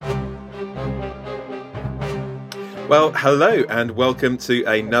Well, hello and welcome to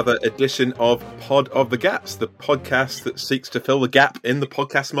another edition of Pod of the Gaps, the podcast that seeks to fill the gap in the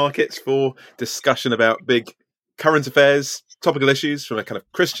podcast markets for discussion about big current affairs, topical issues from a kind of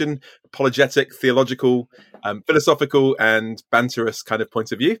Christian, apologetic, theological, philosophical and banterous kind of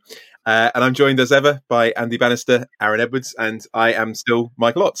point of view. And I'm joined as ever by Andy Bannister, Aaron Edwards, and I am still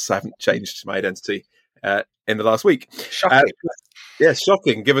Michael Otts. I haven't changed my identity in the last week. Shocking.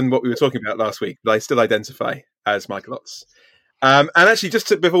 Shocking, given what we were talking about last week, but I still identify as Michael Otts. And actually,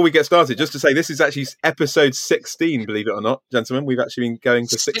 before we get started, just to say, this is actually episode 16, believe it or not, gentlemen. We've actually been going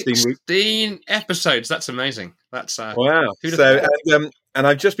for 16 weeks. 16 episodes. That's amazing. That's wow. So, and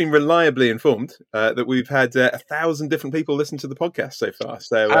I've just been reliably informed that we've had 1,000 different people listen to the podcast so far.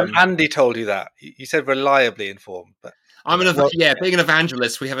 So Andy told you that. You said reliably informed, but being an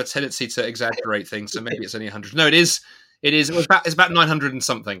evangelist, we have a tendency to exaggerate things. So maybe it's only 100. No, it is. It's about 900 and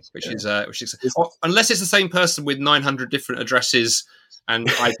something, which is unless it's the same person with 900 different addresses and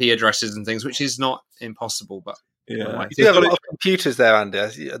IP addresses and things, which is not impossible. But you do have a lot of computers there, Andy.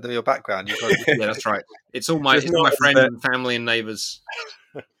 Your background, yeah, that's right. It's all my friends and family and neighbours.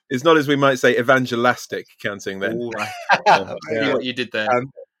 It's not, as we might say, evangelistic counting then. Ooh, I see what you did there.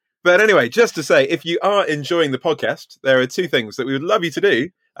 But anyway, just to say, if you are enjoying the podcast, there are two things that we would love you to do.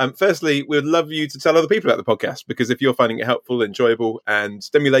 Firstly, we would love you to tell other people about the podcast, because if you're finding it helpful, enjoyable and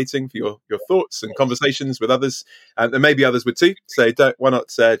stimulating for your thoughts and conversations with others, then maybe others would too. So why not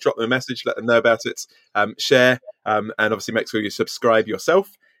drop them a message, let them know about it, share, and obviously make sure you subscribe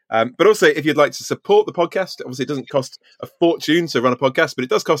yourself. But also, if you'd like to support the podcast, obviously it doesn't cost a fortune to run a podcast, but it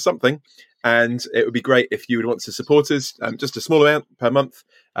does cost something. And it would be great if you would want to support us, just a small amount per month.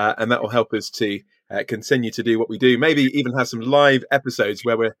 And that will help us to continue to do what we do. Maybe even have some live episodes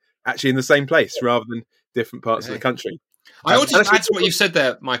where we're actually in the same place rather than different parts of the country. I want to add to what you said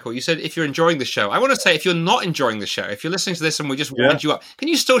there, Michael. You said if you're enjoying the show. I want to say if you're not enjoying the show, if you're listening to this and we just wind you up, can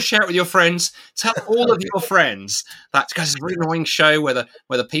you still share it with your friends? Tell all of your friends that, because it's a really annoying show where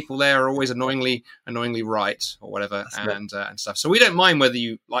the people there are always annoyingly right or whatever and stuff. So we don't mind whether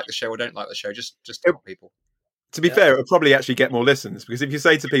you like the show or don't like the show. Just tell people. To be fair, it'll probably actually get more listens, because if you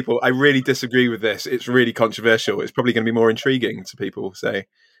say to people, I really disagree with this, it's really controversial, it's probably going to be more intriguing to people. So I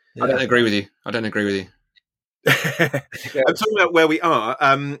don't agree with you. I'm talking about where we are.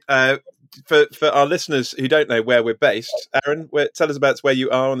 For our listeners who don't know where we're based, Aaron, tell us about where you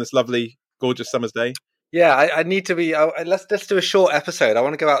are on this lovely, gorgeous summer's day. Yeah, I need to be. Let's do a short episode. I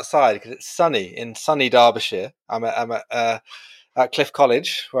want to go outside because it's sunny in sunny Derbyshire. I'm at Cliff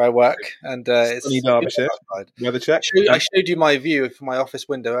College where I work, and it's sunny Derbyshire. Weather check. I showed you my view from my office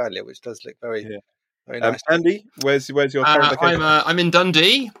window earlier, which does look very nice. Andy, where's your current location? I'm in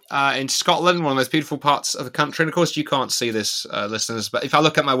Dundee, in Scotland, one of the most beautiful parts of the country. And of course, you can't see this, listeners, but if I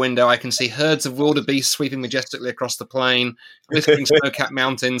look at my window, I can see herds of wildebeest sweeping majestically across the plain, glistening snow-capped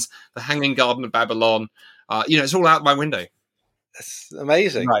mountains, the Hanging Garden of Babylon. It's all out my window. It's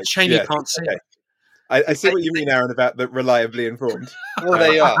amazing. Right. Shame you can't see it. I see what you mean, Aaron, about the reliably informed. Well,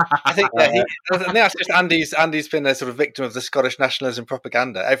 there you are. I think that's just Andy's been a sort of victim of the Scottish nationalism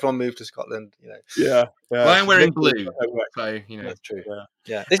propaganda. Everyone moved to Scotland, Yeah. Well, I'm wearing blue, so that's true.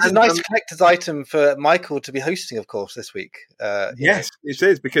 Yeah. This is a nice collector's item for Michael to be hosting, of course, this week. Yes, it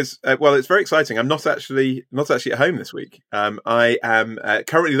is, because it's very exciting. I'm not actually at home this week. I am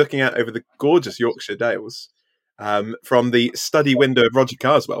currently looking out over the gorgeous Yorkshire Dales from the study window of Roger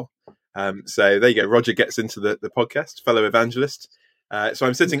Carswell. So there you go. Roger gets into the podcast, fellow evangelist. So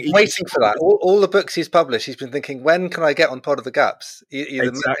I'm sitting waiting for that. All the books he's published, he's been thinking, when can I get on Pod of the Gaps?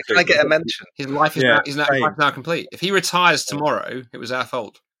 Can I get a mention? His life is now complete. If he retires tomorrow, it was our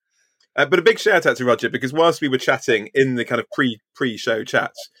fault. But a big shout out to Roger, because whilst we were chatting in the kind of pre-show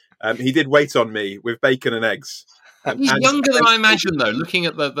chats, he did wait on me with bacon and eggs. He's younger than I imagined, though, looking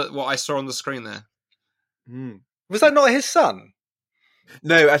at the what I saw on the screen there. Was that not his son?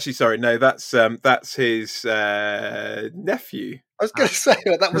 No, actually, sorry. No, that's his nephew. I was going to say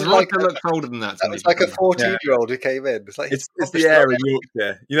that was like looks older than that. That was like a 14-year-old who came in. It's like it's the air in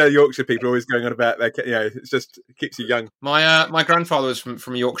Yorkshire. Yorkshire people are always going on about their. It keeps you young. My grandfather was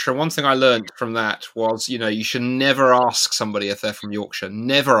from Yorkshire. One thing I learned from that was, you should never ask somebody if they're from Yorkshire.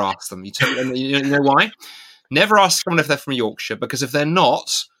 Never ask them. You know why? Never ask someone if they're from Yorkshire, because if they're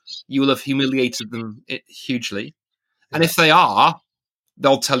not, you will have humiliated them hugely. And if they are,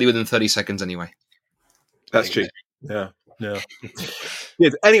 they'll tell you within 30 seconds anyway. That's true. Yeah.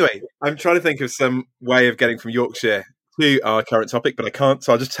 Yes. Anyway, I'm trying to think of some way of getting from Yorkshire to our current topic, but I can't.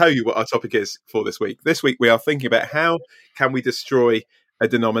 So I'll just tell you what our topic is for this week. This week, we are thinking about how can we destroy a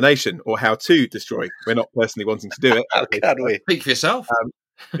denomination, or how to destroy. We're not personally wanting to do it. How can we? Speak for yourself.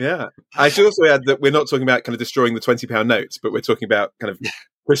 Yeah. I should also add that we're not talking about kind of destroying the £20 notes, but we're talking about kind of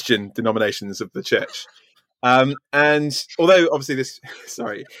Christian denominations of the church. And although obviously this,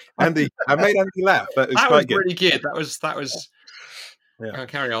 sorry, Andy, I made Andy laugh. That was quite good. Really good. That was. Yeah.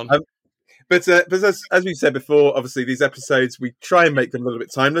 Carry on. But as we said before, obviously these episodes, we try and make them a little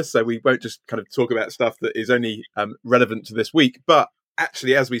bit timeless. So we won't just kind of talk about stuff that is only relevant to this week. But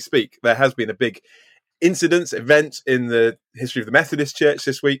actually, as we speak, there has been a big event in the history of the Methodist Church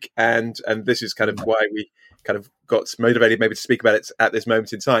this week. And this is kind of why we kind of got motivated maybe to speak about it at this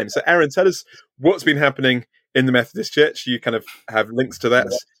moment in time. So Aaron, tell us what's been happening in the Methodist Church. You kind of have links to that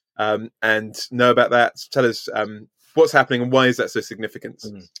and know about that. Tell us what's happening and why is that so significant?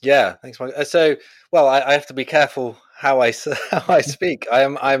 Yeah, thanks, Mike. So, well, I have to be careful how I speak.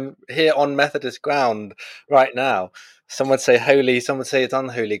 I'm here on Methodist ground right now. Some would say holy, some would say it's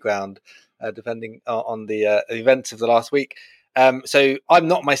unholy ground, depending on the events of the last week. So I'm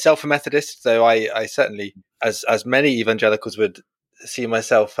not myself a Methodist, though I certainly, as many evangelicals would see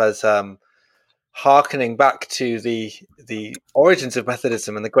myself as hearkening back to the origins of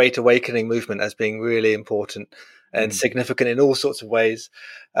Methodism and the Great Awakening movement as being really important and significant in all sorts of ways.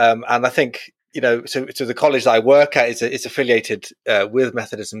 And I think, so the college that I work at is affiliated with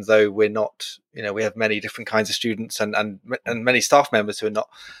Methodism, though we're not, we have many different kinds of students and many staff members who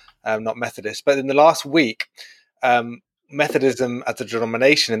are not Methodist. But in the last week, Methodism as a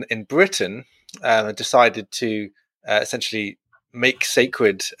denomination in Britain decided to essentially make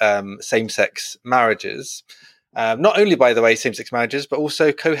sacred same-sex marriages. Not only, by the way, same-sex marriages, but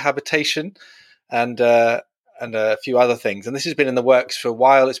also cohabitation and a few other things. And this has been in the works for a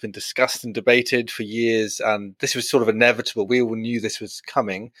while. It's been discussed and debated for years. And this was sort of inevitable. We all knew this was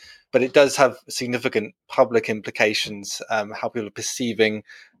coming, but it does have significant public implications, how people are perceiving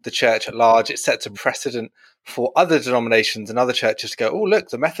the church at large. It sets a precedent for other denominations and other churches to go, oh, look,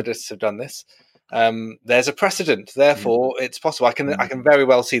 the Methodists have done this. There's a precedent. Therefore, it's possible. I can very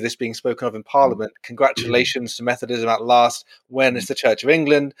well see this being spoken of in Parliament. Congratulations to Methodism at last. When is the Church of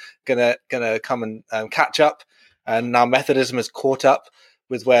England gonna come and catch up? And now Methodism has caught up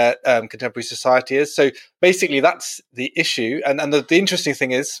with where contemporary society is. So basically, that's the issue. And the interesting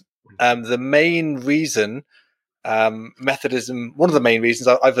thing is, the main reason Methodism, one of the main reasons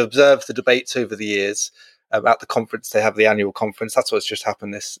I've observed the debates over the years about the conference. They have the annual conference. That's what's just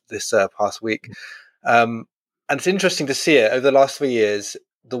happened this past week. And it's interesting to see it over the last 3 years,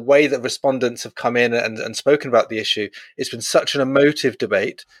 the way that respondents have come in and spoken about the issue. It's been such an emotive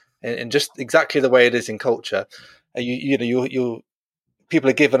debate and just exactly the way it is in culture. You people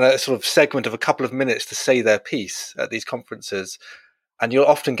are given a sort of segment of a couple of minutes to say their piece at these conferences. And you'll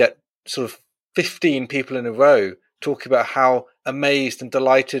often get sort of 15 people in a row talking about how amazed and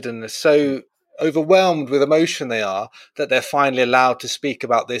delighted and so overwhelmed with emotion they are that they're finally allowed to speak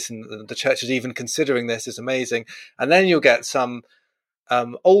about this, and the church is even considering this is amazing. And then you'll get some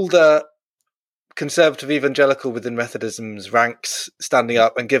older conservative evangelical within Methodism's ranks standing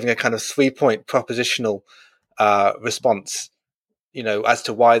up and giving a kind of 3-point propositional response, as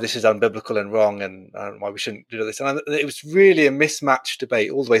to why this is unbiblical and wrong and why we shouldn't do this. And it was really a mismatched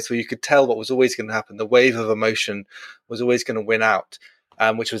debate all the way through. You could tell what was always going to happen. The wave of emotion was always going to win out.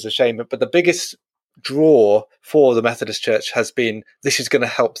 Which was a shame. But the biggest draw for the Methodist Church has been this is going to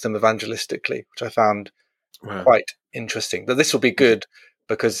help them evangelistically, which I found quite interesting. But this will be good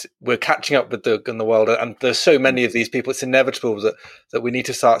because we're catching up with in the world, and there's so many of these people. It's inevitable that we need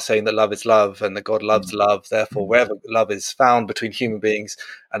to start saying that love is love and that God loves love. Therefore, wherever love is found between human beings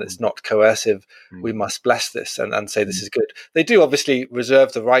and it's not coercive, we must bless this and say this is good. They do obviously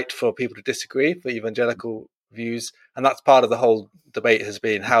reserve the right for people to disagree, for evangelical views, and that's part of the whole debate has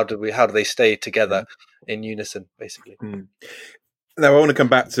been how do they stay together in unison, basically. Now I want to come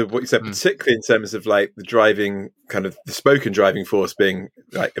back to what you said, particularly in terms of like the driving kind of the spoken driving force being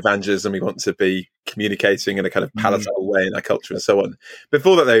like evangelism. We want to be communicating in a kind of palatable way in our culture and so on.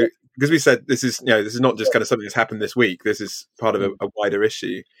 Before that though, because we said this is not just kind of something that's happened this week, this is part of a wider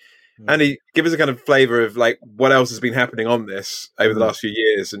issue. Andy, give us a kind of flavour of like what else has been happening on this over the last few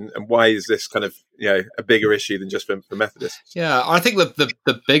years, and why is this kind of a bigger issue than just for Methodists? Yeah, I think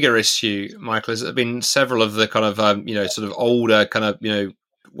the bigger issue, Michael, is there have been several of the kind of sort of older kind of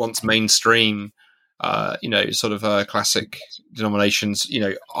once mainstream sort of classic denominations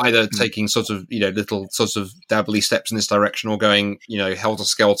either taking sort of little sort of dabbly steps in this direction or going helter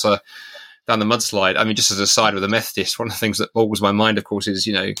skelter down the mudslide. I mean, just as a side with the Methodists, one of the things that boggles my mind, of course, is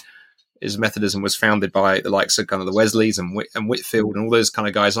Methodism was founded by the likes of kind of the Wesleys and Whitfield and all those kind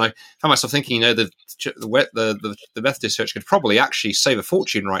of guys. And I found myself thinking, the Methodist Church could probably actually save a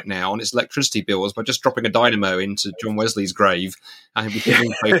fortune right now on its electricity bills by just dropping a dynamo into John Wesley's grave, and we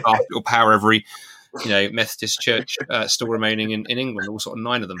could power every Methodist church still remaining in England, all sort of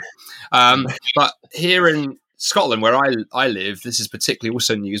 9 of them. But here in Scotland, where I live, this is particularly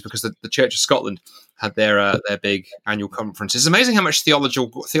also news because the Church of Scotland had their big annual conference. It's amazing how much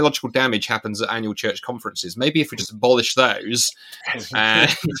theological damage happens at annual church conferences. Maybe if we just abolish those,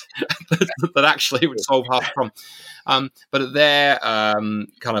 that actually would solve half the problem. But at their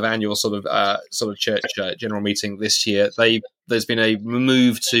kind of annual sort of church general meeting this year, there's been a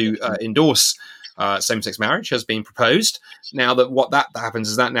move to endorse same-sex marriage has been proposed. Now that happens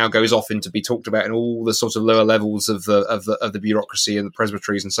is that now goes off into be talked about in all the sort of lower levels of the bureaucracy and the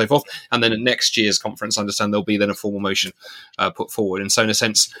presbyteries and so forth. And then at next year's conference, I understand there'll be then a formal motion put forward. And so in a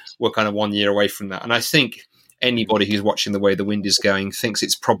sense, we're kind of 1 year away from that. And I think anybody who's watching the way the wind is going thinks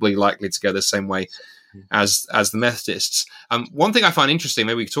it's probably likely to go the same way as the Methodists. One thing I find interesting,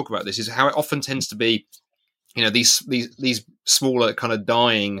 maybe we could talk about this, is how it often tends to be, these smaller kind of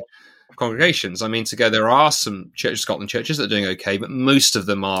dying congregations. I mean, there are some Church of Scotland churches that are doing okay, but most of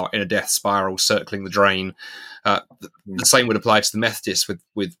them are in a death spiral, circling the drain. The same would apply to the Methodists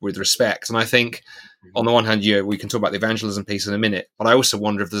with respect. And I think, on the one hand, we can talk about the evangelism piece in a minute, but I also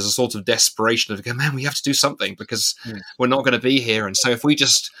wonder if there's a sort of desperation of, man, we have to do something because we're not going to be here. And so if we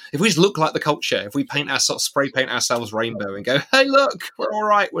just look like the culture, if we spray paint ourselves rainbow and go, hey, look, we're all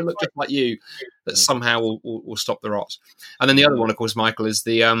right, we look just like you, that somehow will stop the rot. And then the other one, of course, Michael, is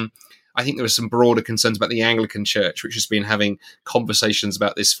I think there were some broader concerns about the Anglican Church, which has been having conversations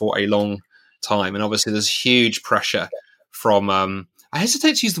about this for a long time. And obviously there's huge pressure from, I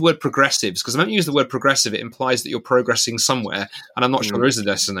hesitate to use the word progressives, because I don't use the word progressive. It implies that you're progressing somewhere, and I'm not sure there is a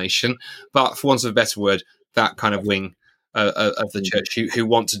destination. But for want of a better word, that kind of wing of the church who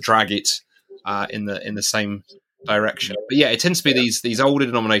want to drag it in the same direction. But yeah, it tends to be these older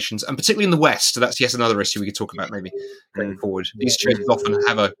denominations, and particularly in the West. So that's yet another issue we could talk about maybe going forward. These churches often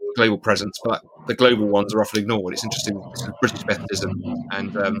have a global presence, but the global ones are often ignored. It's interesting, British Methodism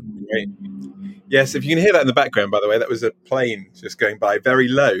and Great. Yes, if you can hear that in the background, by the way, that was a plane just going by very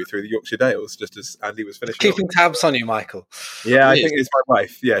low through the Yorkshire Dales, just as Andy was finishing. Keeping tabs on you, Michael. Yeah, I think it's my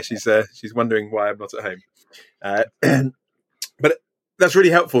wife. Yeah, she's wondering why I'm not at home. But that's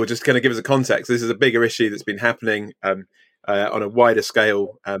really helpful, just to kind of give us a context. This is a bigger issue that's been happening on a wider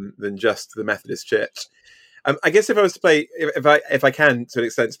scale than just the Methodist Church. I guess if I was to play, if I can, to an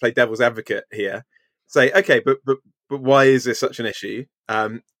extent, to play devil's advocate here, say, okay, but why is this such an issue?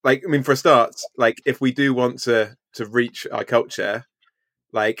 For a start, if we do want to reach our culture,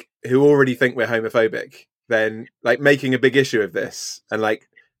 who already think we're homophobic, then making a big issue of this and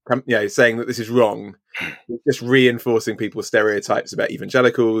saying that this is wrong, just reinforcing people's stereotypes about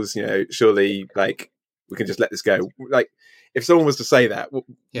evangelicals. Surely we can just let this go. If someone was to say that,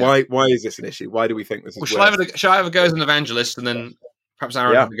 why is this an issue? Why do we think this is? Well, shall I have a go as an evangelist, and then perhaps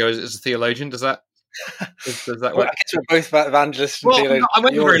Aaron have a go as a theologian? Does that work? I guess we're both about evangelists and theologians. I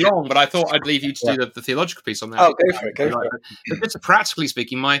went very long, but I thought I'd leave you to do the theological piece on that. Oh, go for it. But just practically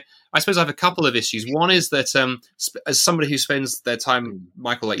speaking, I suppose I have a couple of issues. One is that as somebody who spends their time,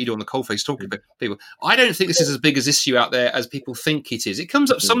 Michael, like you do on the coalface talking to people, I don't think this is as big an issue out there as people think it is. It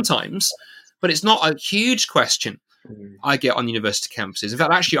comes up sometimes, but it's not a huge question I get on university campuses. In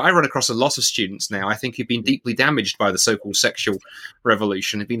fact, actually, I run across a lot of students now, I think, who've been deeply damaged by the so-called sexual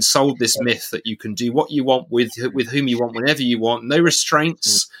revolution, have been sold this myth that you can do what you want with whom you want, whenever you want, no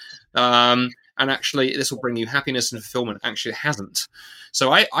restraints, and actually this will bring you happiness and fulfillment. Actually, it hasn't.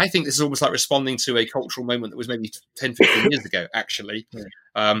 So I think this is almost like responding to a cultural moment that was maybe 10, 15 years ago, actually.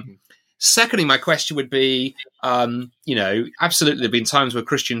 Secondly, my question would be, absolutely there have been times where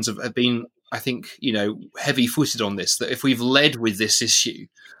Christians have been, I think, heavy-footed on this, that if we've led with this issue,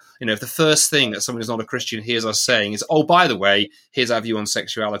 if the first thing that someone who's not a Christian hears us saying is, oh, by the way, here's our view on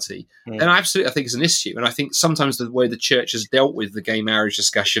sexuality, then absolutely I think it's an issue. And I think sometimes the way the church has dealt with the gay marriage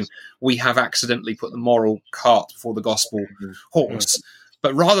discussion, we have accidentally put the moral cart before the gospel horse.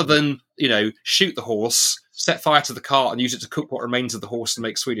 But rather than, shoot the horse, set fire to the cart and use it to cook what remains of the horse and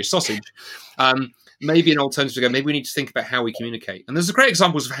make Swedish sausage, maybe an alternative to go, maybe we need to think about how we communicate. And there's great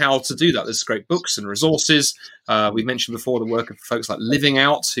examples of how to do that. There's great books and resources. We've mentioned before the work of folks like Living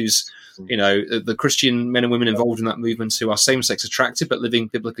Out, who's, the Christian men and women involved in that movement who are same-sex attracted but living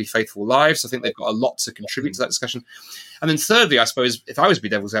biblically faithful lives. I think they've got a lot to contribute to that discussion. And then thirdly, I suppose, if I was to be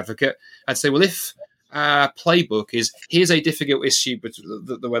devil's advocate, I'd say, well, if our playbook is, here's a difficult issue but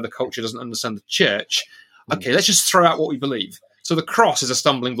where the culture doesn't understand the church, okay, let's just throw out what we believe. So the cross is a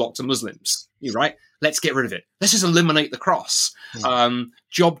stumbling block to Muslims. You're right. Let's get rid of it. Let's just eliminate the cross.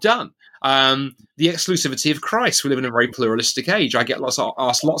 Job done. The exclusivity of Christ. We live in a very pluralistic age. I get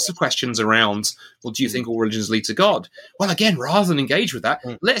asked lots of questions around, well, do you think all religions lead to God? Well, again, rather than engage with that,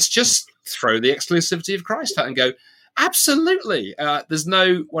 let's just throw the exclusivity of Christ out and go, absolutely. There's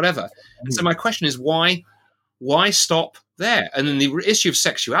no whatever. So my question is, why stop there? And then the issue of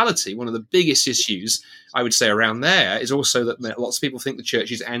sexuality, one of the biggest issues I would say around there is also that lots of people think the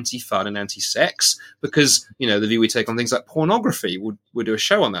church is anti-fun and anti-sex because, the view we take on things like pornography. We'll do a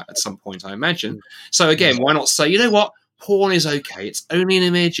show on that at some point, I imagine. So again, why not say, you know what? Porn is okay. It's only an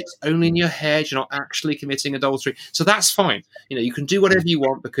image. It's only in your head. You're not actually committing adultery. So that's fine. You can do whatever you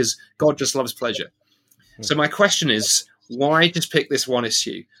want because God just loves pleasure. So my question is, why just pick this one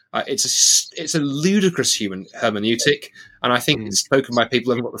issue? It's a ludicrous human hermeneutic, and I think it's spoken by people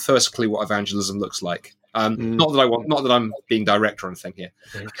who haven't got the first clue what evangelism looks like. Not that I'm being direct or anything here.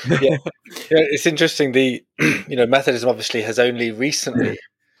 Yeah, it's interesting. The Methodism obviously has only recently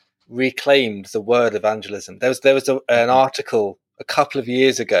reclaimed the word evangelism. There was an article a couple of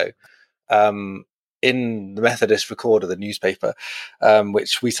years ago in the Methodist Recorder, the newspaper,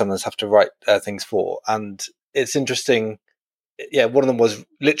 which we sometimes have to write things for, and it's interesting. Yeah, one of them was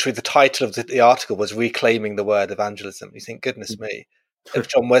literally the title of the article was "Reclaiming the Word Evangelism." You think, goodness me, if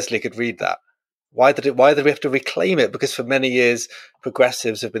John Wesley could read that, why did we have to reclaim it? Because for many years,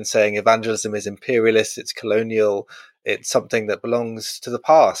 progressives have been saying evangelism is imperialist, it's colonial, it's something that belongs to the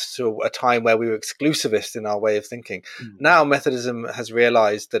past, to a time where we were exclusivist in our way of thinking. Now, Methodism has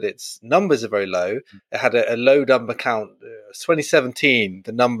realized that its numbers are very low. It had a low number count. 2017,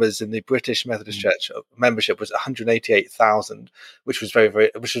 the numbers in the British Methodist Church membership was 188,000, which was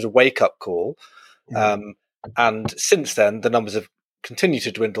which was a wake-up call. And since then, the numbers have continue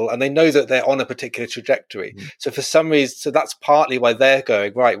to dwindle, and they know that they're on a particular trajectory. So for some reason, that's partly why they're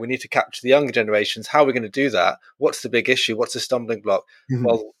going, right, we need to capture the younger generations. How are we going to do that? What's the big issue? What's the stumbling block?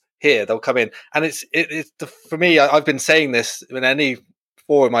 Well, here they'll come in. And for me, I've been saying this in any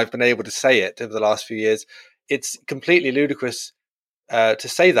forum I've been able to say it over the last few years. It's completely ludicrous to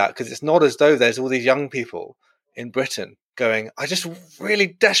say that, because it's not as though there's all these young people in Britain going, I just really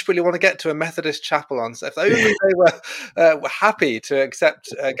desperately want to get to a Methodist chapel on. If only they were happy to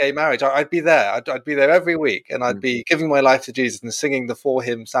accept gay marriage, I'd be there. I'd be there every week, and I'd be giving my life to Jesus and singing the For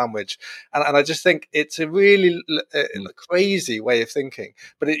Him sandwich. And I just think it's a really crazy way of thinking.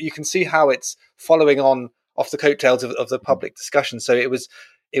 But you can see how it's following on off the coattails of the public discussion. So it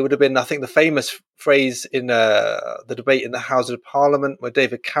would have been, I think, the famous phrase in the debate in the House of Parliament where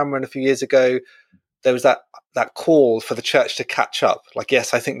David Cameron a few years ago, there was that call for the church to catch up. Like,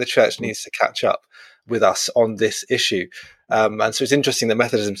 yes, I think the church needs to catch up with us on this issue. And so it's interesting that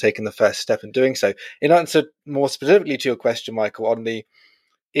Methodism's taken the first step in doing so. In answer more specifically to your question, Michael, on the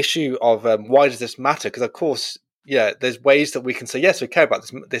issue of why does this matter? Because, of course, there's ways that we can say, yes, we care about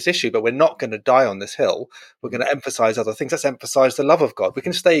this issue, but we're not going to die on this hill. We're going to emphasize other things. Let's emphasize the love of God. We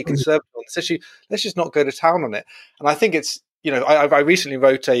can stay conservative on this issue. Let's just not go to town on it. And I think it's, I recently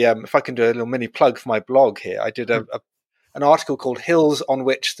wrote if I can do a little mini plug for my blog here, I did an article called Hills on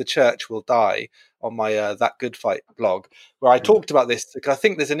Which the Church Will Die on my That Good Fight blog, where I talked about this, because I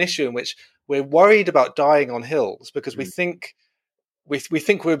think there's an issue in which we're worried about dying on hills because we think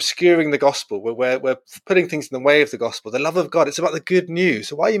we're obscuring the gospel. We're putting things in the way of the gospel. The love of God, it's about the good news.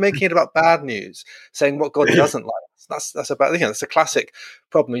 So why are you making it about bad news, saying what God doesn't like? That's about, it's a classic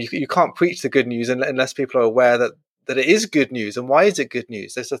problem. You can't preach the good news unless people are aware that it is good news. And why is it good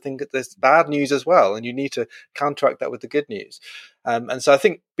news? There's bad news as well, and you need to counteract that with the good news. And so I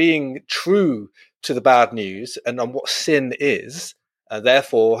think being true to the bad news and on what sin is,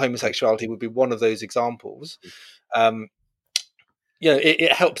 therefore homosexuality would be one of those examples.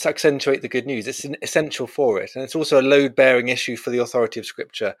 It helps accentuate the good news. It's essential for it. And it's also a load-bearing issue for the authority of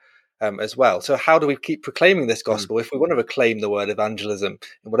Scripture as well. So how do we keep proclaiming this gospel if we want to reclaim the word evangelism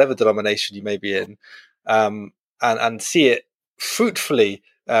in whatever denomination you may be in, and see it fruitfully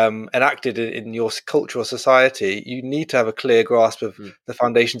enacted in your cultural society? You need to have a clear grasp of the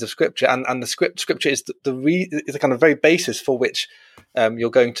foundations of Scripture, and the Scripture is the kind of very basis for which you're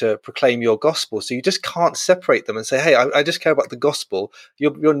going to proclaim your gospel. So you just can't separate them and say, hey, I just care about the gospel.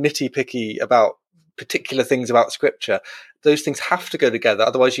 You're nitty-picky about particular things about Scripture. Those things have to go together,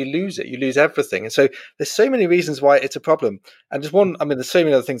 otherwise you lose it. You lose everything. And so there's so many reasons why it's a problem. And there's so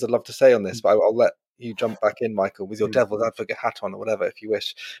many other things I'd love to say on this, but I'll let you jump back in, Michael, with your devil's advocate hat on or whatever, if you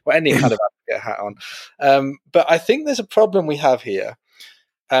wish, or any kind of advocate hat on. But I think there's a problem we have here.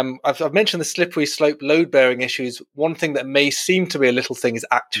 I've mentioned the slippery slope load-bearing issues. One thing that may seem to be a little thing is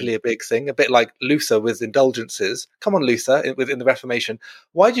actually a big thing, a bit like Luther with indulgences. Come on, Luther, within the Reformation.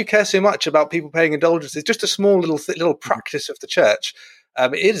 Why do you care so much about people paying indulgences? Just a small little practice of the church.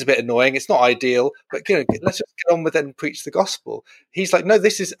 It is a bit annoying. It's not ideal, but let's just get on with it and preach the gospel. He's like, no,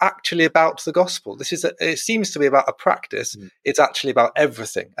 this is actually about the gospel. It seems to be about a practice. It's actually about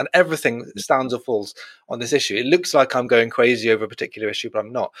everything, and everything stands or falls on this issue. It looks like I'm going crazy over a particular issue, but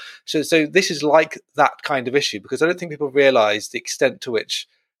I'm not. So this is like that kind of issue, because I don't think people realise the extent to which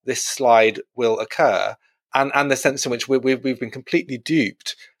this slide will occur, and the sense in which we've been completely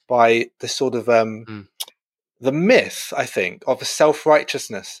duped by the sort of the myth, I think, of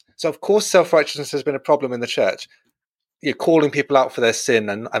self-righteousness. So, of course, self-righteousness has been a problem in the church. You're calling people out for their sin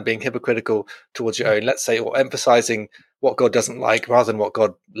and being hypocritical towards your own, let's say, or emphasizing what God doesn't like rather than what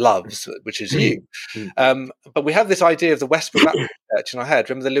God loves, which is you. But we have this idea of the Westboro Baptist Church in our head.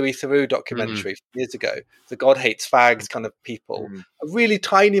 Remember the Louis Theroux documentary years ago? The God hates fags kind of people. A really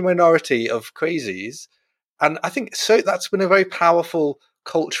tiny minority of crazies. And I think that's been a very powerful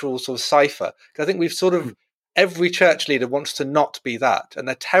cultural sort of cipher. Because I think we've sort of every church leader wants to not be that, and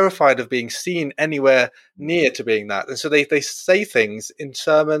they're terrified of being seen anywhere near to being that. And so they say things in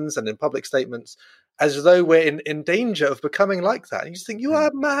sermons and in public statements as though we're in danger of becoming like that. And you just think, you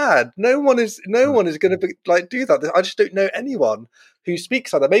are mad. No one is going to do that. I just don't know anyone who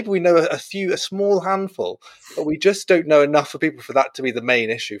speaks like that. Maybe we know a small handful, but we just don't know enough for people for that to be the main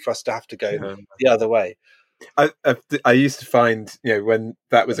issue, for us to have to go the other way. I used to find, when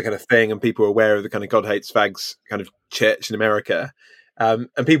that was a kind of thing and people were aware of the kind of God hates fags kind of church in America, and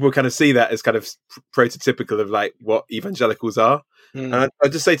people would kind of see that as kind of prototypical of like what evangelicals are. And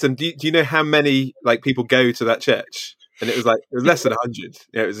I'd just say to them, do you know how many like people go to that church? And it was less than 100.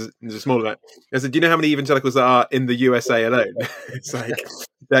 It was a small amount. I said, do you know how many evangelicals there are in the USA alone? It's like,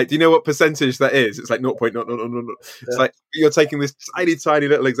 do you know what percentage that is? It's like 0.0. It's like you're taking this tiny, tiny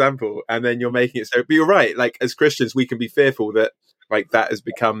little example and then you're making it so. But you're right. Like as Christians, we can be fearful that like that has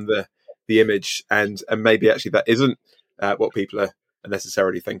become the image, and maybe actually that isn't what people are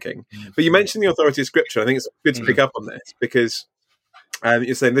necessarily thinking. But you mentioned the authority of Scripture. I think it's good to pick up on this because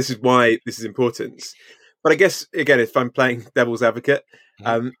you're saying this is why this is important. But I guess, again, if I'm playing devil's advocate,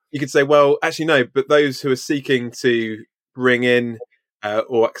 you could say, well, actually, no, but those who are seeking to bring in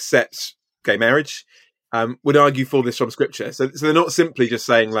or accept gay marriage would argue for this from Scripture. So they're not simply just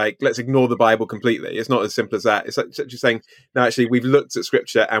saying, like, let's ignore the Bible completely. It's not as simple as that. It's like just saying, no, actually, we've looked at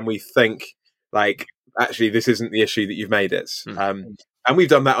Scripture and we think, like, actually, this isn't the issue that you've made it. And we've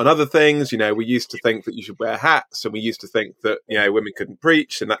done that on other things. We used to think that you should wear hats, and we used to think that, women couldn't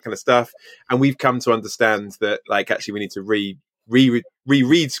preach and that kind of stuff. And we've come to understand that, like, actually we need to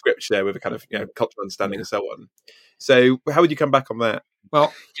reread Scripture with a kind of, cultural understanding and so on. So how would you come back on that?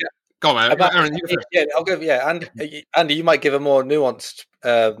 Well, go on, Aaron. I'll go. Yeah, Andy, you might give a more nuanced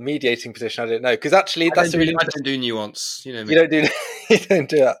mediating position. I don't know, because actually I don't do nuance. You don't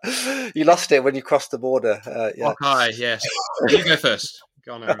do that. You lost it when you crossed the border. Okay, yes. You go first.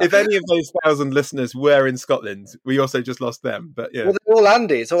 Go on, Aaron. If any of those 1,000 listeners were in Scotland, we also just lost them. But yeah, well, they're all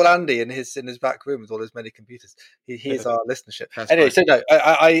Andy. It's all Andy in his back room with all his many computers. He is our listenership. That's anyway, fine. So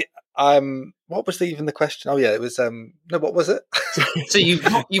no, I'm. What was even the question? Oh yeah, it was. No, what was it? So you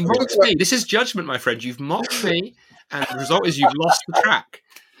mocked me. This is judgment, my friend. You've mocked me, and the result is you've lost the track.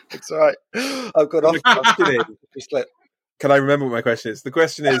 It's all right. I've got off. I'm kidding. Can I remember what my question is? The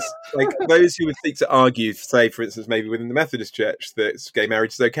question is, like, those who would seek to argue, say, for instance, maybe within the Methodist Church, that gay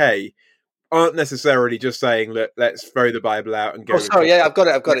marriage is okay, aren't necessarily just saying, look, let's throw the Bible out and go. Oh, sorry, yeah, I've got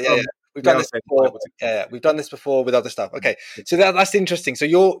it. Yeah. We've done this before. Yeah, we've done this before with other stuff. Okay, so that's interesting.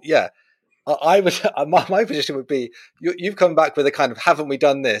 So my position would be, you've come back with a kind of, haven't we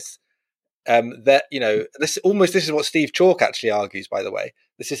done this? That this is what Steve Chalke actually argues, by the way.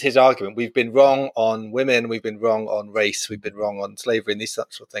 This is his argument. We've been wrong on women, we've been wrong on race, we've been wrong on slavery and these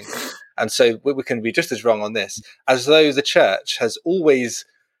sorts of things, and so we can be just as wrong on this, as though the church has always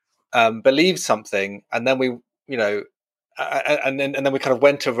believed something, and then we and then we kind of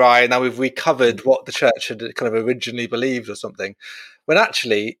went awry, and now we've recovered what the church had kind of originally believed or something, when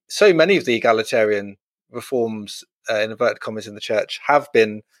actually so many of the egalitarian reforms in inverted commas in the church have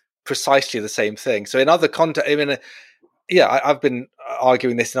been precisely the same thing. So in other contexts, I've been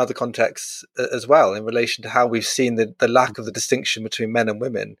arguing this in other contexts as well, in relation to how we've seen the lack of the distinction between men and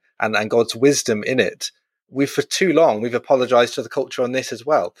women and God's wisdom in it. For too long, we've apologized to the culture on this as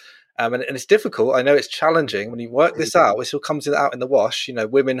well. And it's difficult. I know it's challenging when you work this out. This all comes out in the wash.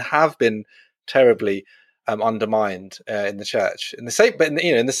 Women have been terribly undermined in the church. In the same, but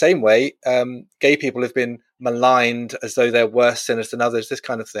in the same way, gay people have been maligned as though they're worse sinners than others. This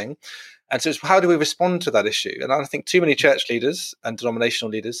kind of thing. And so, it's how do we respond to that issue? And I think too many church leaders and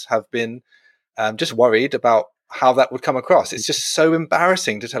denominational leaders have been just worried about how that would come across. It's just so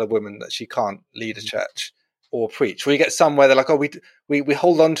embarrassing to tell a woman that she can't lead a church or preach. We get somewhere they're like, oh, we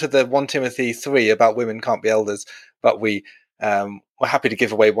hold on to the 1 Timothy 3 about women can't be elders, but we're happy to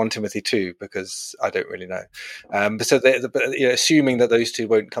give away 1 Timothy 2 because I don't really know. But so assuming that those two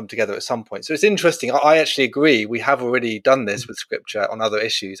won't come together at some point. So it's interesting. I actually agree. We have already done this with Scripture on other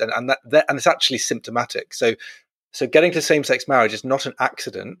issues, and it's actually symptomatic. So getting to same-sex marriage is not an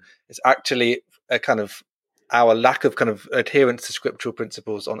accident. It's actually a kind of our lack of kind of adherence to scriptural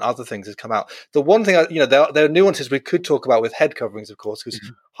principles on other things has come out. The one thing, there are nuances we could talk about with head coverings, of course, because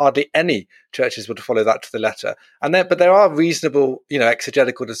hardly any churches would follow that to the letter. But there are reasonable,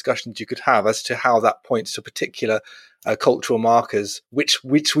 exegetical discussions you could have as to how that points to particular cultural markers, which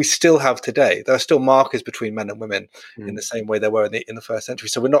we still have today. There are still markers between men and women in the same way there were in the first century.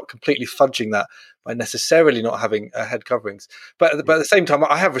 So we're not completely fudging that by necessarily not having head coverings. But at the same time,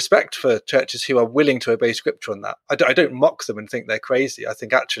 I have respect for churches who are willing to obey Scripture on that. I don't mock them and think they're crazy. I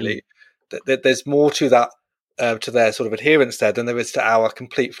think actually that there's more to that, to their sort of adherence there than there is to our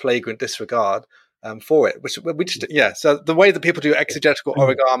complete flagrant disregard for it. So the way that people do exegetical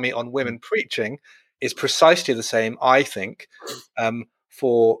origami on women preaching is precisely the same, I think,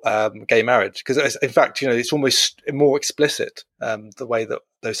 for gay marriage, because in fact, it's almost more explicit the way that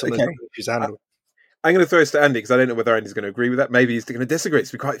those issues are handled. I'm going to throw this to Andy because I don't know whether Andy's going to agree with that. Maybe he's going to disagree.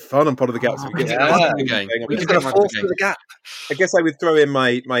 It's been quite fun on Pod of the Gap. We can fall through the gap. I guess I would throw in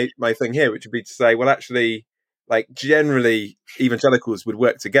my thing here, which would be to say, well, actually, like generally, evangelicals would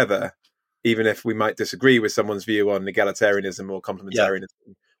work together, even if we might disagree with someone's view on egalitarianism or complementarianism.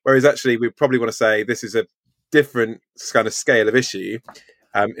 Yeah. Whereas actually, we probably want to say this is a different kind of scale of issue.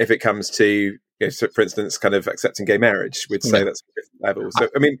 If it comes to, for instance, kind of accepting gay marriage, we'd say that's a different level. So,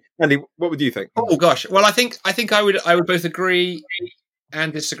 I mean, Andy, what would you think? Oh gosh, well, I think I would both agree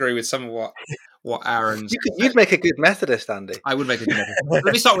and disagree with some of what Aaron's. You'd make a good Methodist, Andy. I would make a good Methodist. Let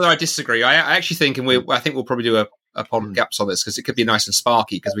me start with where I disagree. I actually think, and I think we'll probably do a Pod of Gaps on this because it could be nice and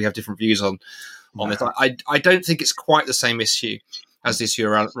sparky because we have different views on this. I don't think it's quite the same issue as the issue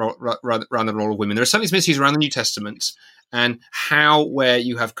around the role of women. There are certainly some issues around the New Testament and where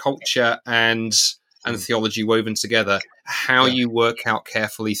you have culture and theology woven together, how you work out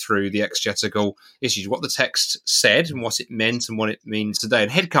carefully through the exegetical issues, what the text said and what it meant and what it means today.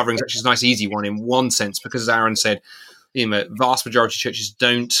 And head covering is actually a nice, easy one in one sense, because as Aaron said, vast majority of churches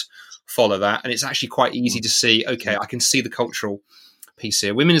don't follow that. And it's actually quite easy to see, okay, I can see the cultural piece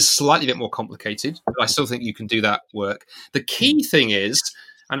here. Women is slightly a bit more complicated, but I still think you can do that work. The key thing is,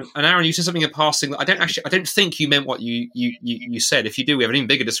 and Aaron, you said something in passing that I don't think you meant what you said. If you do, we have an even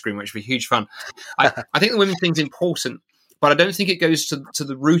bigger disagreement, which would be huge fun. I think the women thing's important, but I don't think it goes to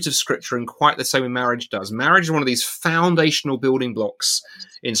the root of Scripture in quite the same way marriage does. Marriage is one of these foundational building blocks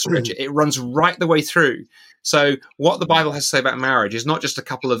in Scripture. It runs right the way through. So what the Bible has to say about marriage is not just a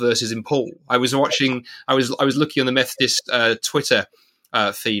couple of verses in Paul. I was looking on the Methodist Twitter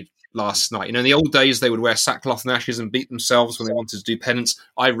feed last night. In the old days, they would wear sackcloth and ashes and beat themselves when they wanted to do penance.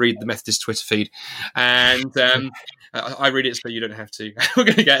 I read the Methodist Twitter feed, and I read it so you don't have to. We're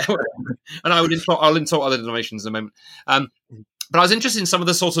going to get, and I'll insult other denominations in a moment. But I was interested in some of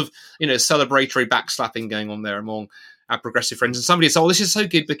the sort of celebratory backslapping going on there among our progressive friends, and somebody said, "Oh, this is so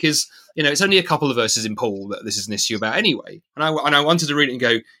good because it's only a couple of verses in Paul that this is an issue about anyway." And I wanted to read it and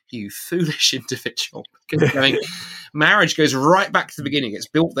go, "You foolish individual!" Marriage goes right back to the beginning. It's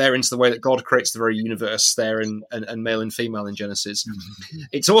built there into the way that God creates the very universe there, and male and female in Genesis. Mm-hmm.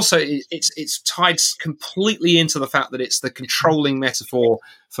 It's also it's tied completely into the fact that it's the controlling metaphor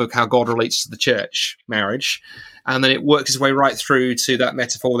for how God relates to the church, marriage. And then it works its way right through to that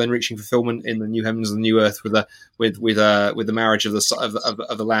metaphor, then reaching fulfillment in the new heavens and the new earth with the marriage of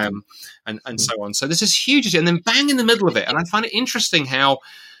the Lamb, and so on. So this is huge, and then bang in the middle of it. And I find it interesting how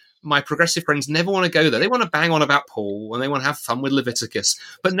my progressive friends never want to go there. They want to bang on about Paul and they want to have fun with Leviticus,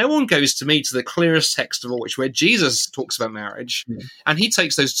 but no one goes to the clearest text of all, where Jesus talks about marriage, and he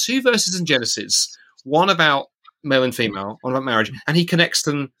takes those two verses in Genesis, one about male and female, one about marriage, and he connects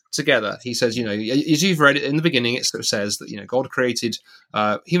them together. He says, as you've read it in the beginning, it sort of says that God created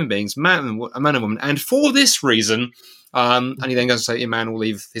human beings, a man and woman, and for this reason, and he then goes to say, a man will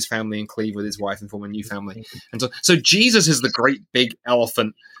leave his family and cleave with his wife and form a new family. And so Jesus is the great big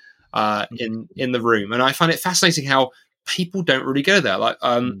elephant in the room, and I find it fascinating how people don't really go there. Like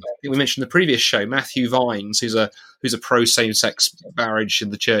I think we mentioned in the previous show, Matthew Vines, who's a pro same-sex marriage in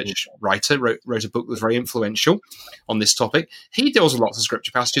the church writer, wrote a book that was very influential on this topic. He deals with lots of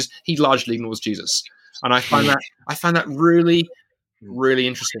scripture passages. He largely ignores Jesus, and I find that really, really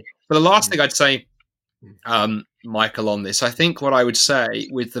interesting. But the last thing I'd say, Michael, on this, I think what I would say,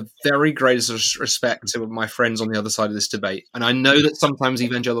 with the very greatest respect to my friends on the other side of this debate, and I know that sometimes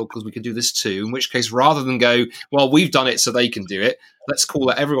evangelicals, we can do this too, in which case, rather than go, well, we've done it so they can do it, let's call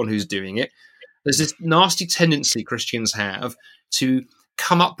out everyone who's doing it. There's this nasty tendency Christians have to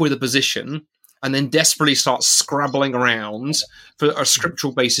come up with a position and then desperately start scrabbling around for a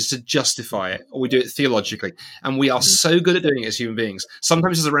scriptural basis to justify it, or we do it theologically. And we are so good at doing it as human beings.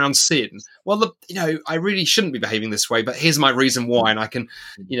 Sometimes it's around sin. Well, I really shouldn't be behaving this way, but here's my reason why, and I can,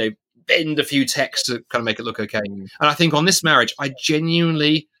 bend a few texts to kind of make it look okay. And I think on this marriage, I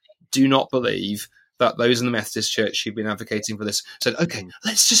genuinely do not believe that those in the Methodist Church who've been advocating for this said, okay,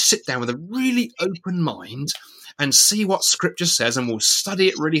 let's just sit down with a really open mind and see what Scripture says, and we'll study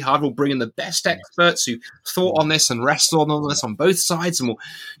it really hard. We'll bring in the best experts who thought on this and wrestled on this on both sides, and we'll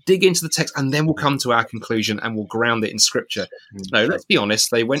dig into the text, and then we'll come to our conclusion and we'll ground it in Scripture. No, let's be honest,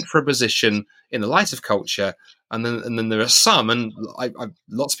 they went for a position in the light of culture, and then there are some, and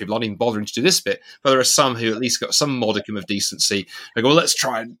lots of people aren't even bothering to do this bit, but there are some who at least got some modicum of decency. They go, well, let's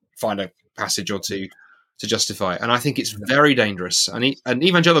try and find a passage or two to justify it. And I think it's very dangerous. And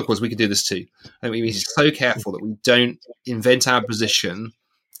evangelicals, we can do this too. I think we need to be so careful that we don't invent our position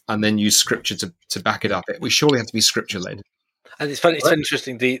and then use Scripture to back it up. We surely have to be Scripture-led. And it's funny. It's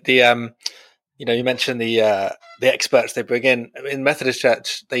interesting. You mentioned the experts they bring in. In Methodist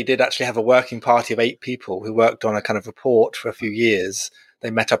Church, they did actually have a working party of 8 people who worked on a kind of report for a few years.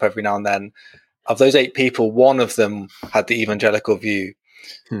 They met up every now and then. Of those 8 people, one of them had the evangelical view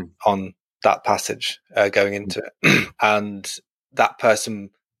on that passage going into it, and that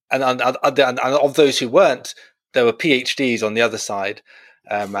person, and of those who weren't, there were PhDs on the other side,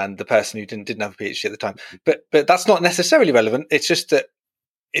 and the person who didn't have a PhD at the time. But that's not necessarily relevant. It's just that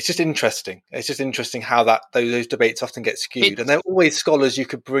it's just interesting. It's just interesting how that those debates often get skewed, and there are always scholars you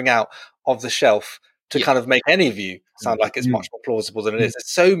could bring out of the shelf to kind of make any view sound like it's much more plausible than it is. There's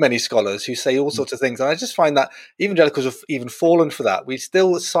so many scholars who say all sorts of things. And I just find that evangelicals have even fallen for that. We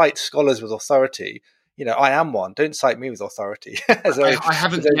still cite scholars with authority. I am one. Don't cite me with authority. I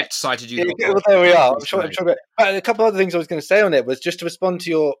haven't yet cited you. Well, there we are. I'm sure. But a couple of other things I was going to say on it was just to respond to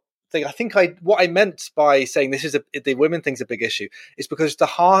your thing. I think what I meant by saying this is the women thing's a big issue is because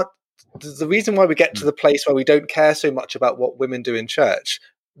the reason why we get to the place where we don't care so much about what women do in church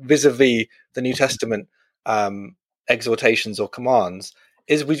vis-a-vis the New Testament exhortations or commands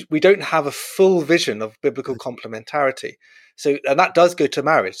is we don't have a full vision of biblical complementarity. So, and that does go to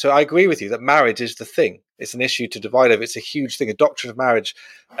marriage. So I agree with you that marriage is the thing. It's an issue to divide over. It's a huge thing. A doctrine of marriage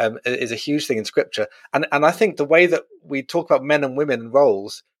is a huge thing in Scripture. And I think the way that we talk about men and women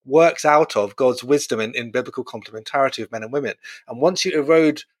roles works out of God's wisdom in biblical complementarity of men and women. And once you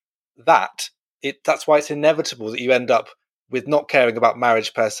erode that's why it's inevitable that you end up with not caring about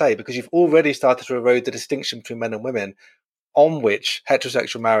marriage per se, because you've already started to erode the distinction between men and women on which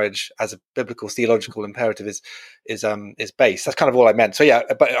heterosexual marriage as a biblical theological imperative is based. That's kind of all I meant. So yeah,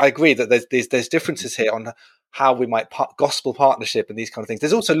 but I agree that there's differences here on how we might gospel partnership and these kind of things.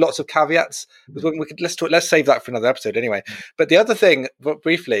 There's also lots of caveats. Let's save that for another episode anyway. But the other thing,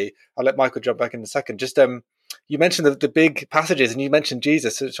 briefly, I'll let Michael jump back in a second. Just you mentioned the big passages, and you mentioned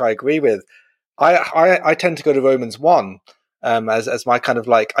Jesus, which I agree with. I tend to go to Romans 1. As my kind of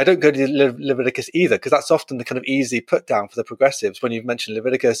I don't go to Leviticus either, because that's often the kind of easy put down for the progressives. When you've mentioned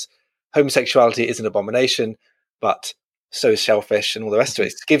Leviticus, homosexuality is an abomination, but so is shellfish and all the rest of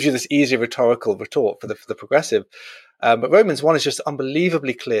it. It gives you this easy rhetorical retort for the progressive. But Romans 1 is just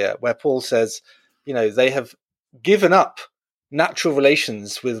unbelievably clear, where Paul says, they have given up natural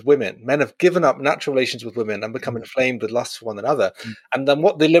relations with women. Men have given up natural relations with women and become inflamed with lust for one another. And then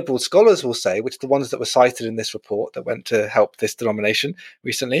what the liberal scholars will say, which are the ones that were cited in this report that went to help this denomination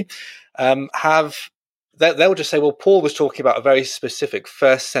recently, they'll just say, well, Paul was talking about a very specific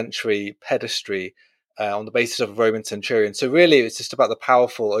first century pedestry on the basis of a Roman centurion. So really it's just about the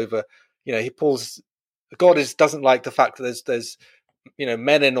powerful over, God doesn't like the fact that there's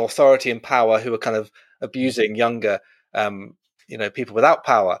men in authority and power who are kind of abusing younger people without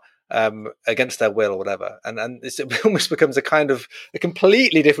power against their will or whatever, and it almost becomes a kind of a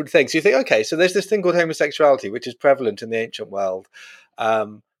completely different thing. So you think, okay, so there's this thing called homosexuality, which is prevalent in the ancient world.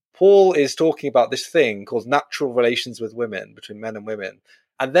 Paul is talking about this thing called natural relations with women, between men and women,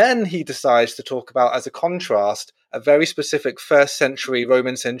 And then he decides to talk about, as a contrast, a very specific first century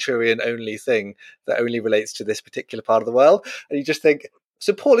Roman centurion only thing that only relates to this particular part of the world. And you just think,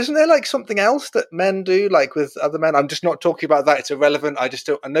 so Paul, isn't there like something else that men do, like with other men? I'm just not talking about that. It's irrelevant. I just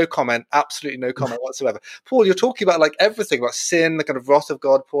don't, no comment, absolutely no comment whatsoever. Paul, you're talking about like everything, about sin, the kind of wrath of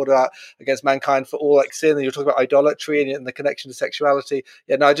God poured out against mankind for all like sin. And you're talking about idolatry and the connection to sexuality.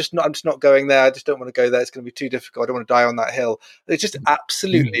 Yeah, no, I'm just not going there. I just don't want to go there. It's going to be too difficult. I don't want to die on that hill. It's just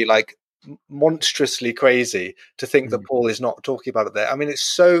absolutely like monstrously crazy to think that Paul is not talking about it there. I mean, it's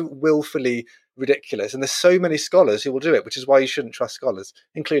so willfully ridiculous, and there's so many scholars who will do it, which is why you shouldn't trust scholars,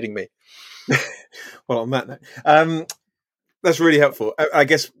 including me. Well, on that note, that's really helpful. I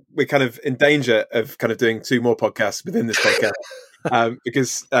guess we're kind of in danger of kind of doing 2 more podcasts within this podcast,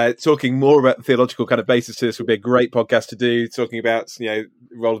 because talking more about the theological kind of basis to this would be a great podcast to do. Talking about, you know,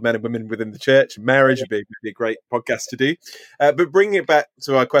 the role of men and women within the church, marriage would be a great podcast to do. But bringing it back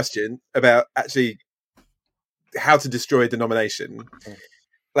to our question about actually how to destroy a denomination,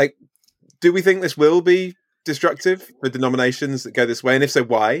 like, do we think this will be destructive for denominations that go this way? And if so,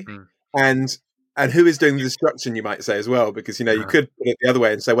 why? And who is doing the destruction, you might say, as well? Because, you know, you could put it the other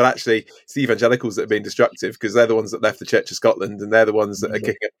way and say, well, actually, it's the evangelicals that have been destructive because they're the ones that left the Church of Scotland and they're the ones that are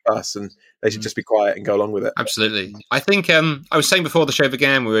kicking up the fuss, and they should just be quiet and go along with it. Absolutely. I think I was saying before the show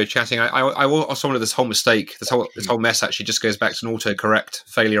began, we were chatting, I also wanted this whole mistake, this whole mess actually just goes back to an autocorrect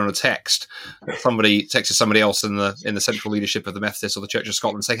failure on a text. Somebody texted somebody else in the central leadership of the Methodists or the Church of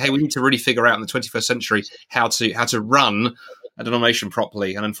Scotland saying, hey, we need to really figure out in the 21st century how to run a denomination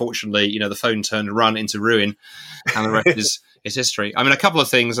properly, and unfortunately, you know, the phone turned run into ruin, and the rest is history. I mean, a couple of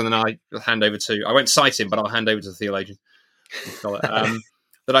things, and then I won't cite him, but I'll hand over to the theologian.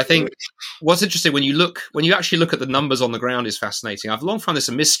 That I think what's interesting when you actually look at the numbers on the ground is fascinating. I've long found this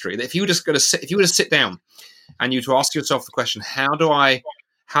a mystery that if you were to sit down and you were to ask yourself the question, how do I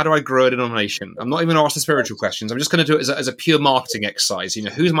grow a denomination? I'm not even going to ask the spiritual questions. I'm just going to do it as a pure marketing exercise. You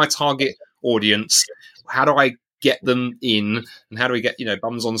know, who's my target audience? How do I get them in, and how do we get, you know,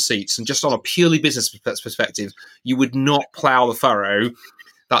 bums on seats? And just on a purely business perspective, you would not plough the furrow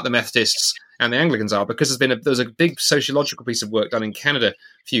that the Methodists and the Anglicans are, because there was a big sociological piece of work done in Canada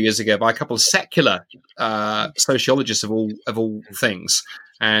a few years ago by a couple of secular sociologists of all things.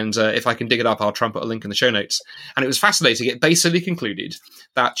 And if I can dig it up, I'll try and put a link in the show notes. And it was fascinating. It basically concluded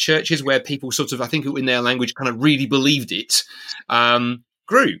that churches where people sort of, I think in their language, kind of really believed it,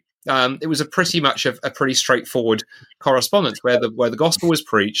 grew. It was pretty straightforward correspondence where the gospel was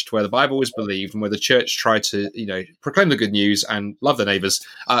preached, where the Bible was believed, and where the church tried to, you know, proclaim the good news and love their neighbours.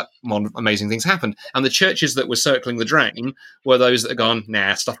 Amazing things happened, and the churches that were circling the drain were those that had gone,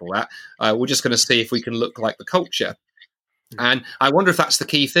 nah, stuff all that. We're just going to see if we can look like the culture. And I wonder if that's the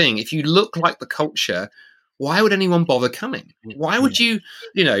key thing. If you look like the culture, why would anyone bother coming? Why would you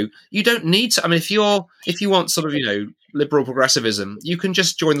know, you don't need to. I mean, if you want sort of, you know, liberal progressivism, you can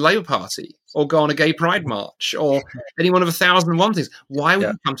just join the Labour Party or go on a gay pride march or any one of 1,001 things. Why would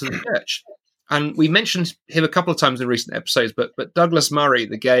you come to the church? And we mentioned him a couple of times in recent episodes, but Douglas Murray,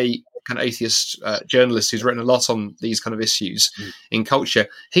 the gay kind of atheist journalist who's written a lot on these kind of issues in culture,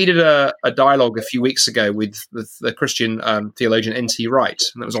 he did a dialogue a few weeks ago with the Christian theologian N.T. Wright,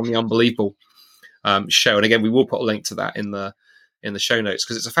 and that was on the Unbelievable show. And again, we will put a link to that in the show notes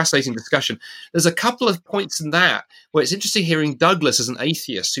because it's a fascinating discussion. There's a couple of points in that where it's interesting hearing Douglas as an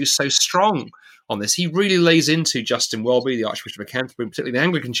atheist who's so strong on this. He really lays into Justin Welby, the Archbishop of Canterbury, particularly the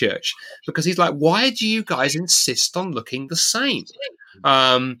Anglican Church, because he's like, why do you guys insist on looking the same?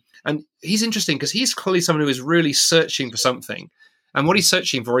 And he's interesting because he's clearly someone who is really searching for something. And what he's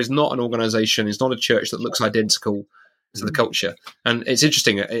searching for is not an organization, is not a church that looks identical to the culture. And it's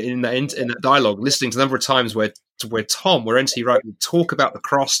interesting in that dialogue, listening to the number of times where N.T. Wright would talk about the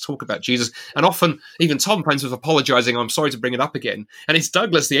cross, talk about Jesus, and often even Tom finds with apologizing, I'm sorry to bring it up again. And it's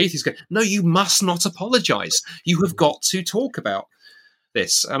Douglas, the atheist, going, no, you must not apologize. You have got to talk about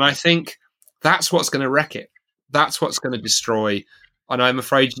this. And I think that's what's going to wreck it. That's what's going to destroy. And I'm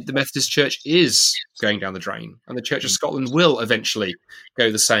afraid the Methodist Church is going down the drain. And the Church of Scotland will eventually go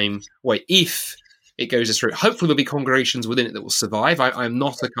the same way if it goes this route. Hopefully there'll be congregations within it that will survive. I'm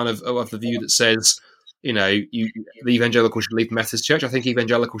not a kind of the view that says, you know, the evangelical should leave the Methodist Church. I think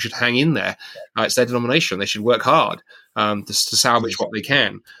evangelical should hang in there. It's their denomination. They should work hard to salvage what they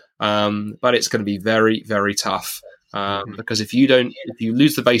can. But it's going to be very, very tough because if you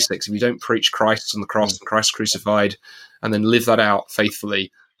lose the basics, if you don't preach Christ on the cross and Christ crucified, and then live that out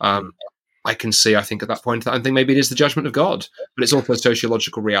faithfully, I can see. I think at that point, I think maybe it is the judgment of God, but it's also a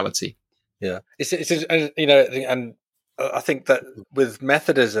sociological reality. Yeah, it's you know, and I think that with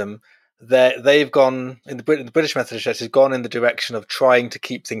Methodism, they've gone in the British Methodist Church has gone in the direction of trying to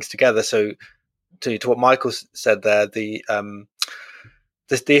keep things together. So to what Michael said there, the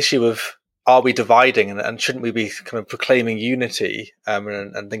issue of, are we dividing, and shouldn't we be kind of proclaiming unity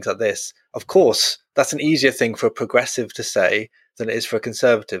and things like this? Of course, that's an easier thing for a progressive to say than it is for a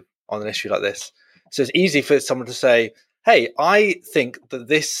conservative on an issue like this. So it's easy for someone to say, hey, I think that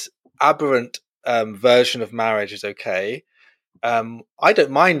this aberrant version of marriage is okay. I don't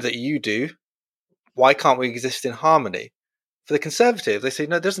mind that you do. Why can't we exist in harmony? For the conservative, they say,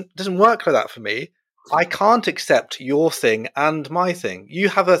 no, it doesn't work like that for me. I can't accept your thing and my thing. You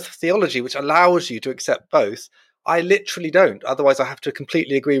have a theology which allows you to accept both. I literally don't. Otherwise, I have to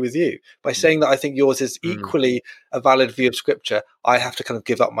completely agree with you. By saying that I think yours is equally a valid view of Scripture, I have to kind of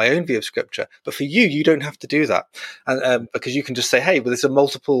give up my own view of Scripture. But for you, you don't have to do that. And because you can just say, hey, well, there's a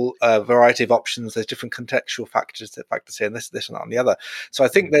multiple variety of options. There's different contextual factors that factor in this and that and the other. So I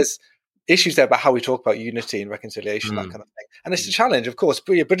think there's issues there about how we talk about unity and reconciliation, that kind of thing. And it's a challenge, of course.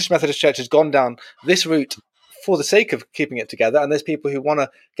 British Methodist Church has gone down this route for the sake of keeping it together, and there's people who want to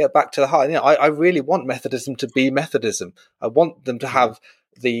get back to the heart. I really want Methodism to be Methodism. I want them to have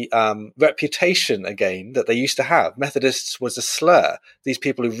the reputation again that they used to have. Methodists was a slur. These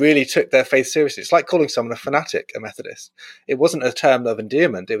people who really took their faith seriously. It's like calling someone a fanatic, a Methodist. It wasn't a term of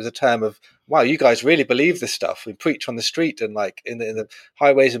endearment. It was a term of, wow, you guys really believe this stuff. We preach on the street and like in the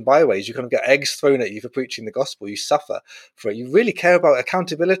highways and byways. You kind of get eggs thrown at you for preaching the gospel. You suffer for it. You really care about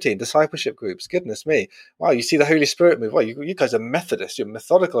accountability and discipleship groups. Goodness me. Wow, you see the Holy Spirit move. Wow, you guys are Methodists. You're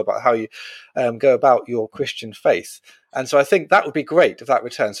methodical about how you go about your Christian faith. And so I think that would be great if that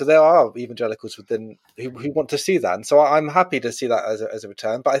returns. So there are evangelicals within who want to see that. And so I'm happy to see that as a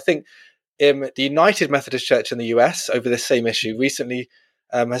return. But I think the United Methodist Church in the US over this same issue recently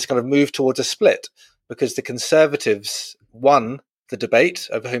has kind of moved towards a split, because the conservatives won the debate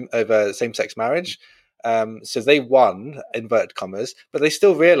over same-sex marriage. So they won, inverted commas, but they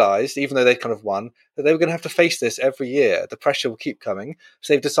still realized, even though they kind of won, that they were going to have to face this every year. The pressure will keep coming.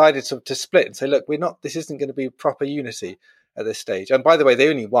 So they've decided to split and say, look, this isn't going to be proper unity at this stage. And by the way, they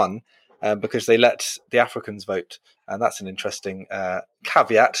only won because they let the Africans vote. And that's an interesting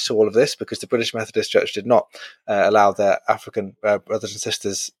caveat to all of this, because the British Methodist Church did not allow their African brothers and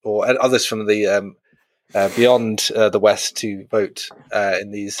sisters or others from the beyond the West to vote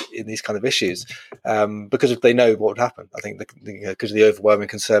in these kind of issues, because they know what would happen. I think because of the overwhelming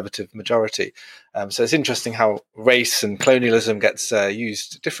conservative majority. So it's interesting how race and colonialism gets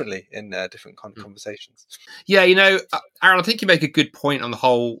used differently in different kind of conversations. Yeah, Aaron, I think you make a good point on the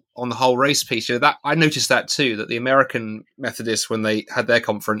whole race piece. That I noticed that too. That the American Methodists, when they had their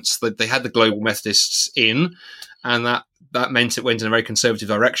conference, that they had the global Methodists in, and that meant it went in a very conservative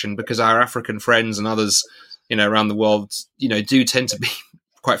direction, because our African friends and others, around the world, do tend to be,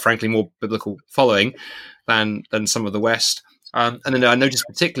 quite frankly, more biblical following than some of the West. And then I noticed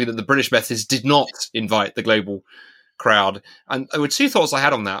particularly that the British Methodists did not invite the global crowd. And there were two thoughts I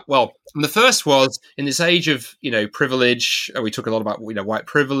had on that. Well, the first was, in this age of, privilege, we talk a lot about, white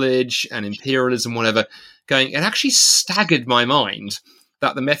privilege and imperialism, whatever, it actually staggered my mind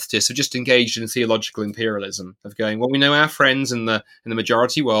that the Methodists have just engaged in theological imperialism of going, well, we know our friends in the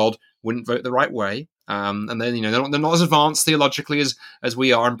majority world wouldn't vote the right way. And then, they're not as advanced theologically as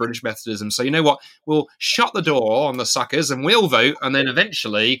we are in British Methodism. So you know what? We'll shut the door on the suckers and we'll vote. And then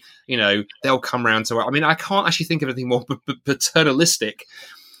eventually, they'll come round to it. I mean, I can't actually think of anything more paternalistic,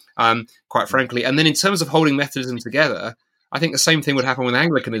 quite frankly. And then in terms of holding Methodism together, I think the same thing would happen with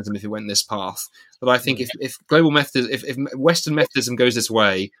Anglicanism if it went this path. But I think if global Methodism, if Western Methodism goes this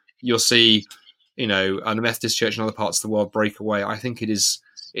way, you'll see, a Methodist church in other parts of the world break away. I think it is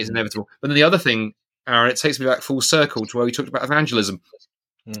inevitable. But then the other thing, Aaron, it takes me back full circle to where we talked about evangelism.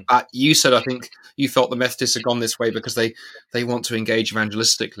 You said, I think you felt the Methodists have gone this way because they want to engage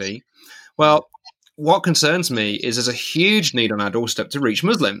evangelistically. Well, what concerns me is there's a huge need on our doorstep to reach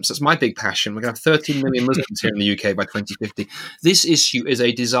Muslims. That's my big passion. We're going to have 13 million Muslims here in the UK by 2050. This issue is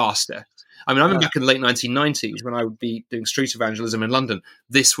a disaster. I mean, I remember back in the late 1990s when I would be doing street evangelism in London,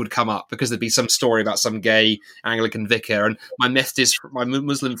 this would come up because there'd be some story about some gay Anglican vicar, and my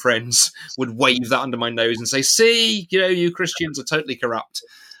Muslim friends would wave that under my nose and say, see, you Christians are totally corrupt.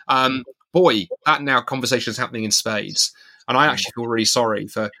 Boy, that now conversation is happening in spades. And I actually feel really sorry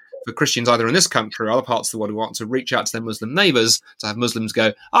for Christians either in this country or other parts of the world who want to reach out to their Muslim neighbours to have Muslims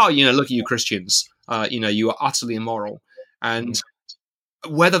go, oh, look at you Christians, you are utterly immoral. And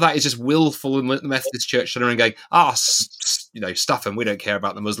whether that is just willful in the Methodist Church and going, stuff them, we don't care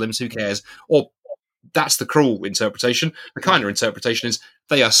about the Muslims, who cares? Or that's the cruel interpretation. The kinder interpretation is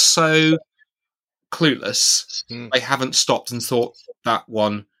they are so clueless, they haven't stopped and thought that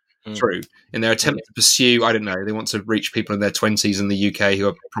one through in their attempt to pursue, I don't know, they want to reach people in their 20s in the UK who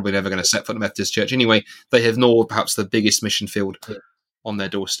are probably never going to set foot in the Methodist Church. Anyway, they have ignored perhaps the biggest mission field on their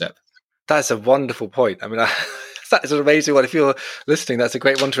doorstep. That's a wonderful point. I mean, that is an amazing one. If you're listening, that's a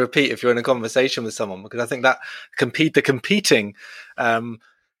great one to repeat if you're in a conversation with someone, because I think that the competing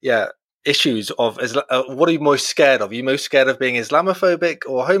issues of what are you most scared of? Are you most scared of being Islamophobic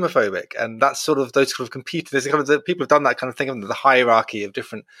or homophobic? And that's sort of those sort of compete. There's kind of people have done that kind of thing of the hierarchy of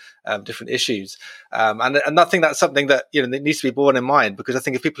different issues, and I think that's something that that needs to be borne in mind, because I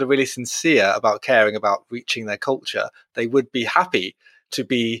think if people are really sincere about caring about reaching their culture, they would be happy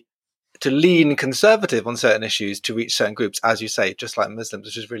to lean conservative on certain issues to reach certain groups, as you say, just like Muslims,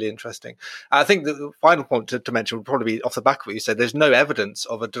 which is really interesting. I think the final point to mention would probably be off the back of what you said. There's no evidence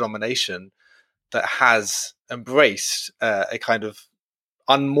of a denomination that has embraced a kind of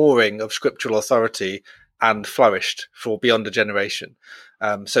unmooring of scriptural authority and flourished for beyond a generation.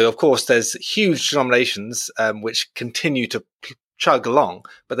 So, of course, there's huge denominations which continue to chug along,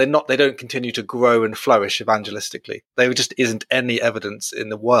 but they don't continue to grow and flourish evangelistically. There just isn't any evidence in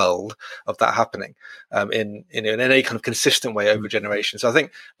the world of that happening in any kind of consistent way over generations. So I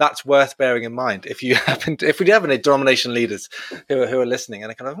think that's worth bearing in mind if we have any denomination leaders who are listening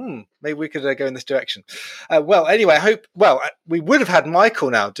and are kind of maybe we could go in this direction. Well, anyway, we would have had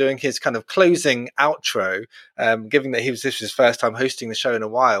Michael now doing his kind of closing outro, given that this was his first time hosting the show in a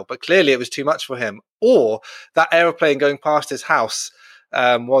while, but clearly it was too much for him. Or that aeroplane going past his house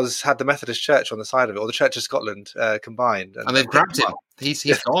had the Methodist Church on the side of it, or the Church of Scotland combined. And they've grabbed him. He's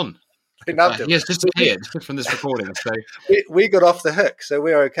gone. They nabbed him. He has disappeared from this recording. So we got off the hook, so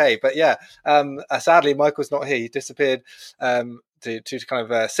we're okay. But sadly, Michael's not here. He disappeared to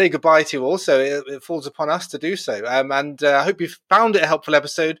kind of say goodbye to you all. So it falls upon us to do so. And I hope you found it a helpful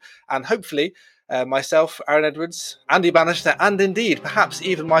episode, and hopefully myself, Aaron Edwards, Andy Bannister, and indeed, perhaps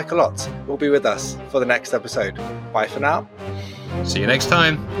even Michael Ott will be with us for the next episode. Bye for now. See you next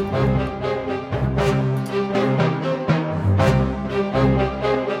time.